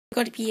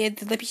Let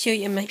me show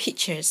you my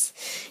pictures.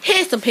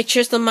 Here's some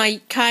pictures on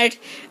my card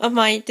of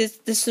my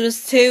this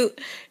was two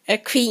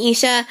Queen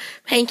Isha,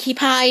 Pinkie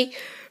Pie,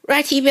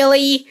 Ratty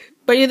Billy,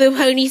 My Little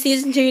Pony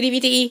Season 2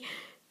 DVD.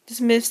 This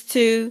moves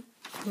to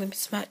let me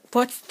smart.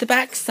 What's the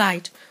back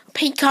side? A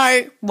pink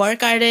card, water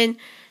garden,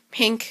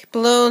 pink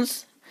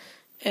balloons,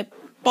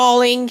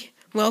 bowling,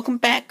 welcome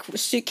back,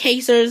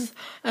 suitcases,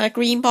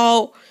 green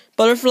ball,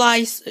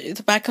 butterflies.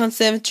 The back on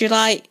 7th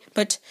July,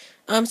 but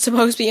I'm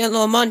supposed to be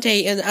on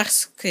Monday and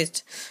asked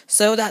it,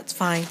 so that's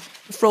fine.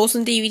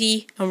 Frozen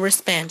DVD and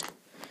wristband.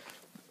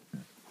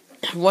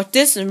 What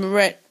this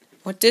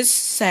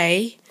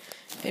say?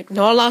 I'm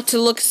not allowed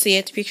to see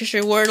it because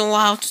you weren't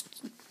allowed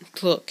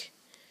to look.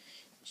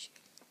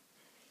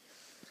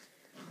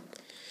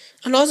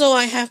 And also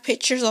I have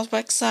pictures of the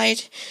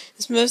backside.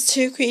 This moves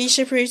to Queen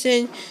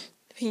Prison,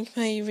 Pink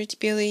Pie,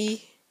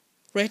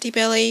 Ready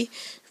Belly,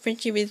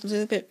 Frenchie with a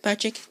little bit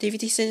magic,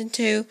 DVD season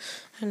 2,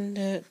 and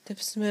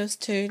this moves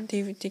to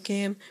DVD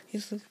game.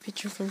 Here's a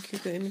picture from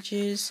Google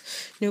Images,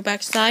 no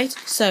backside.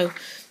 So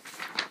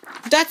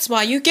that's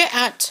why you get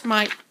at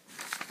my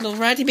little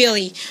Ready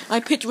Billy. I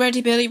put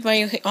Ready Billy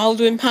by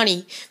Aldwin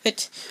Panny,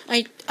 but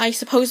I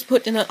suppose to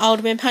put in an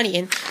Aldwin Panny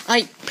in.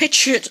 I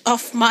pictured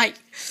of my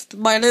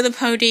Little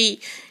Pony,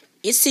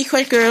 it's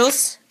Secret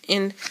Girls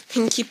in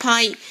Pinkie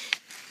Pie.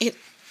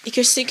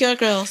 It's Secret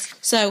Girls.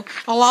 So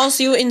allows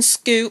you in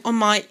school on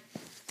my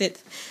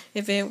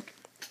if you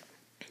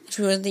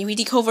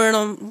DVD cover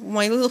on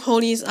My Little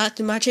Ponies at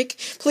the Magic,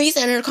 please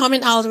enter a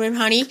comment Aldwin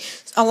Panny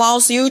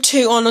allows you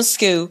to on the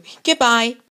school. Goodbye.